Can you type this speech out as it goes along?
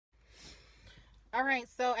All right,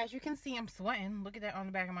 so as you can see, I'm sweating. Look at that on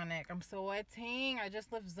the back of my neck. I'm sweating. I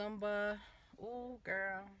just left Zumba. Ooh,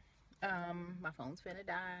 girl. My phone's finna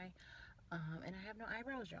die. And I have no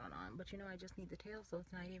eyebrows drawn on, but you know I just need the tail, so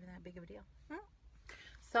it's not even that big of a deal.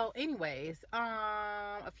 So, anyways,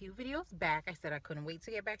 a few videos back, I said I couldn't wait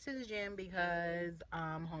to get back to the gym because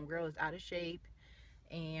homegirl is out of shape,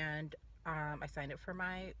 and I signed up for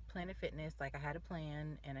my Planet Fitness. Like I had a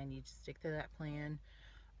plan, and I need to stick to that plan.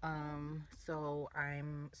 So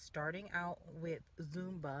I'm starting out with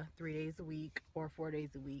Zumba 3 days a week or 4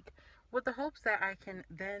 days a week with the hopes that I can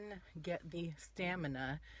then get the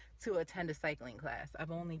stamina to attend a cycling class. I've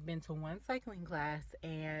only been to one cycling class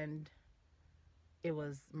and it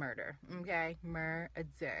was murder. Okay,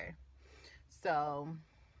 murder. So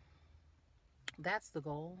that's the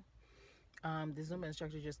goal. The Zumba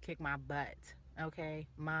instructor just kicked my butt. Okay,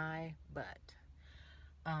 my butt.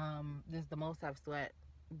 This is the most I've sweat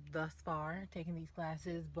thus far taking these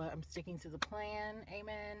classes, but I'm sticking to the plan.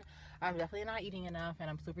 Amen. I'm definitely not eating enough and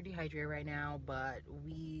I'm super dehydrated right now, but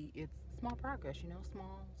it's small progress,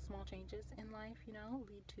 small changes in life,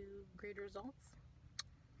 lead to greater results.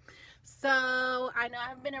 So I know I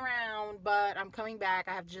haven't been around, but I'm coming back.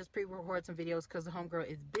 I have to just pre-record some videos because the homegirl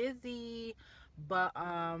is busy. But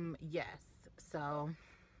yes. So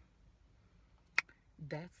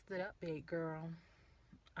that's the update, girl.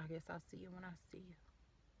 I guess I'll see you when I see you.